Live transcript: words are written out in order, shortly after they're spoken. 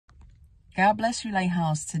God bless you,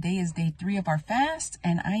 Lighthouse. Today is day 3 of our fast,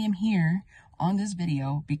 and I am here on this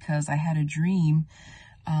video because I had a dream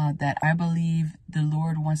that I believe the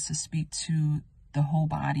Lord wants to speak to the whole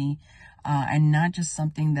body, and not just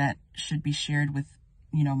something that should be shared with,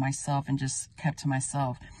 myself and just kept to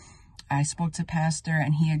myself. I spoke to Pastor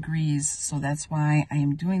and he agrees, so that's why I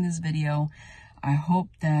am doing this video. I hope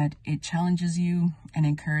that it challenges you and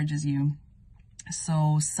encourages you.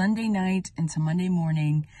 So Sunday night into Monday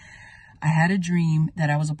morning, I had a dream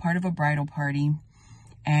that I was a part of a bridal party,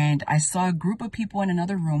 and I saw a group of people in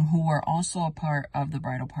another room who were also a part of the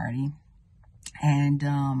bridal party. And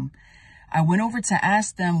I went over to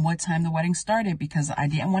ask them what time the wedding started because I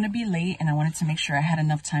didn't want to be late and I wanted to make sure I had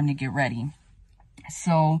enough time to get ready.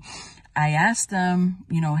 So I asked them,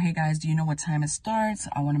 hey guys, do you know what time it starts?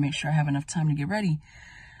 I want to make sure I have enough time to get ready.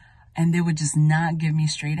 And they would just not give me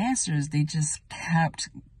straight answers. They just kept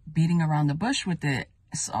beating around the bush with it.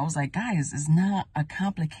 So I was like, guys, it's not a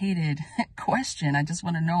complicated question. I just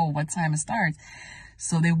want to know what time it starts.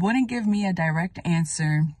 So they wouldn't give me a direct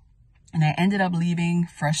answer. And I ended up leaving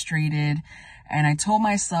frustrated. And I told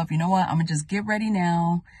myself, you know what? I'm going to just get ready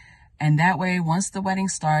now. And that way, once the wedding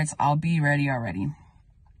starts, I'll be ready already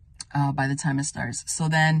by the time it starts. So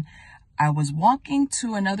then I was walking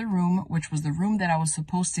to another room, which was the room that I was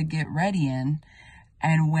supposed to get ready in.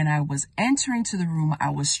 And when I was entering to the room, I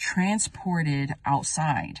was transported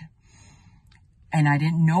outside. And I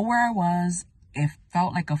didn't know where I was. It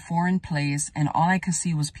felt like a foreign place. And all I could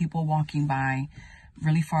see was people walking by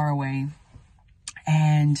really far away.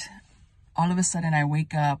 And all of a sudden I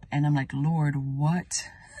wake up and I'm like, Lord, what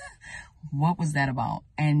was that about?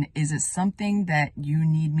 And is it something that you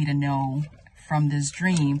need me to know from this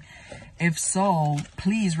dream? If so,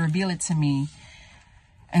 please reveal it to me.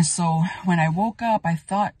 And so when I woke up, I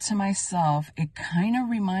thought to myself, it kind of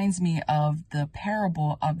reminds me of the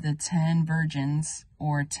parable of the 10 virgins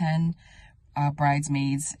or 10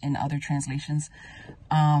 bridesmaids in other translations.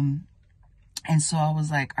 And so I was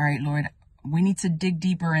like, all right, Lord, we need to dig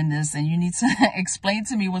deeper in this and you need to explain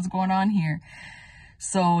to me what's going on here.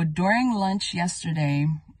 So during lunch yesterday,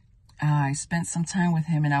 I spent some time with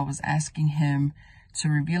him and I was asking him to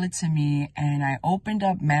reveal it to me, and I opened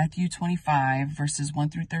up Matthew 25 verses 1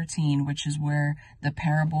 through 13, which is where the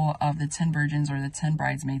parable of the 10 virgins or the 10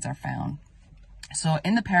 bridesmaids are found. So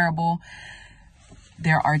in the parable,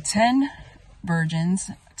 there are 10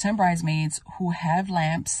 virgins, 10 bridesmaids who have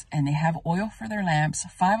lamps, and they have oil for their lamps.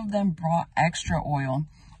 5 of them brought extra oil,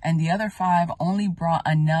 and the other 5 only brought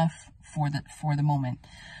enough for the moment.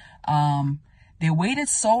 They waited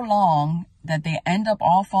so long that they end up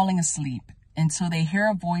all falling asleep until they hear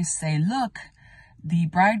a voice say, look, the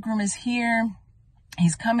bridegroom is here.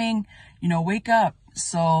 He's coming, wake up.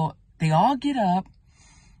 So they all get up,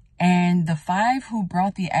 and the 5 who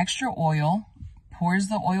brought the extra oil pours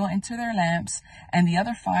the oil into their lamps, and the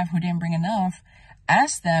other 5 who didn't bring enough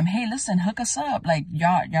ask them, hey, listen, hook us up. Like,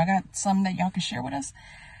 y'all got something that y'all can share with us?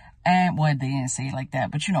 And well, they didn't say it like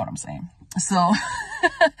that, but you know what I'm saying. So,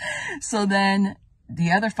 so then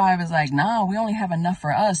the other 5 is like, nah, we only have enough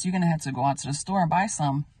for us. You're going to have to go out to the store and buy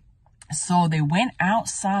some. So they went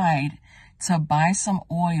outside to buy some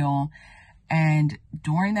oil. And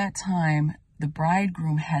during that time, the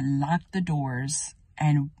bridegroom had locked the doors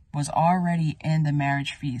and was already in the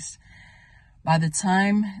marriage feast. By the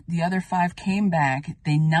time the other 5 came back,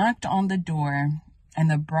 they knocked on the door, and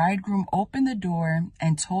the bridegroom opened the door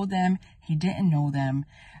and told them he didn't know them,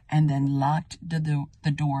 and then locked the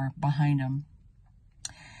door behind him.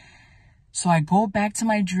 So I go back to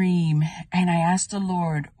my dream and I ask the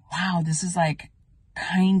Lord, wow, this is like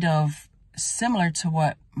kind of similar to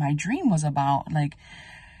what my dream was about. Like,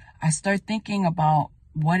 I start thinking about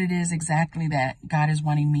what it is exactly that God is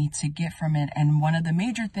wanting me to get from it. And one of the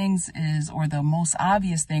major things is, or the most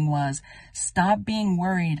obvious thing was, stop being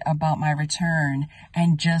worried about my return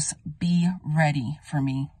and just be ready for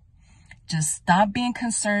me. Just stop being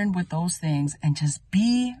concerned with those things and just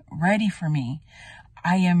be ready for me.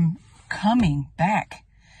 I am coming back.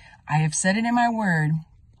 I have said it in my word,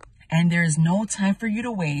 and there is no time for you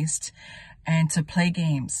to waste and to play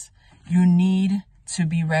games. You need to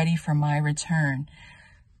be ready for my return.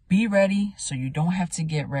 Be ready so you don't have to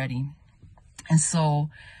get ready. And so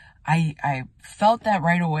I felt that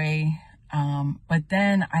right away. But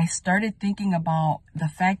then I started thinking about the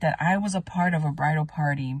fact that I was a part of a bridal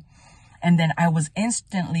party. And then I was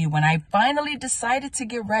instantly, when I finally decided to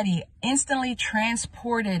get ready, instantly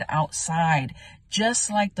transported outside,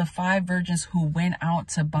 just like the 5 virgins who went out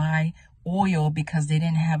to buy oil because they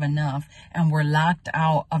didn't have enough and were locked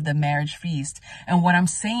out of the marriage feast. And what I'm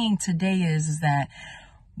saying today is that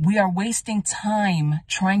we are wasting time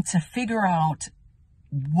trying to figure out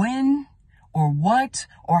when or what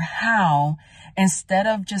or how, instead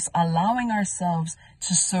of just allowing ourselves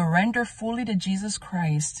to surrender fully to Jesus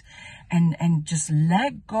Christ and just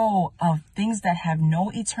let go of things that have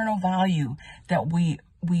no eternal value, that we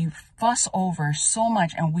fuss over so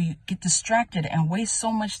much and we get distracted and waste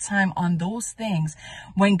so much time on those things,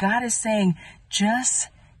 when God is saying, just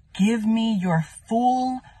give me your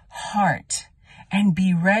full heart and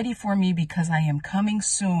be ready for me because I am coming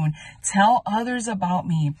soon. Tell others about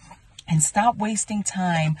me and stop wasting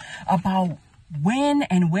time about when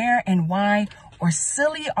and where and why, or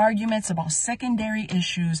silly arguments about secondary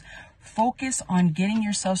issues. Focus on getting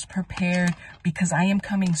yourselves prepared because I am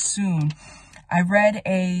coming soon. I read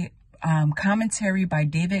a commentary by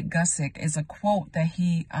David Gusick. Is a quote that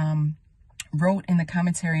he wrote in the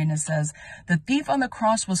commentary, and it says, "The thief on the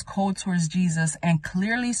cross was cold towards Jesus and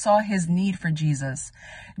clearly saw his need for Jesus.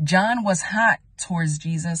 John was hot towards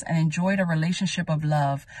Jesus and enjoyed a relationship of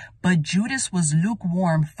love, but Judas was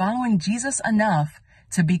lukewarm, following Jesus enough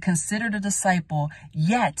to be considered a disciple,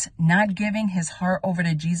 yet not giving his heart over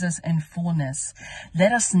to Jesus in fullness."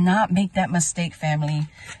 Let us not make that mistake, family.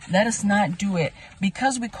 Let us not do it.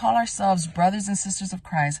 Because we call ourselves brothers and sisters of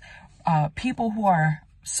Christ, people who are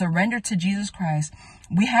surrendered to Jesus Christ,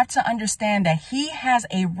 we have to understand that he has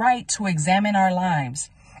a right to examine our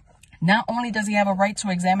lives. Not only does he have a right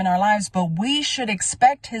to examine our lives, but we should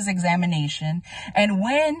expect his examination. And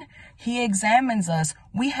when he examines us,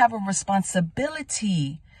 we have a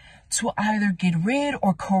responsibility to either get rid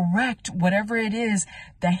or correct whatever it is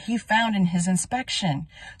that he found in his inspection.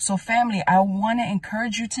 So family, I want to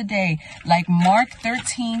encourage you today, like Mark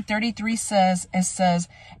 13:33 says, it says,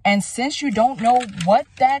 "And since you don't know when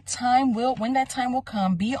that time will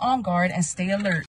come, be on guard and stay alert,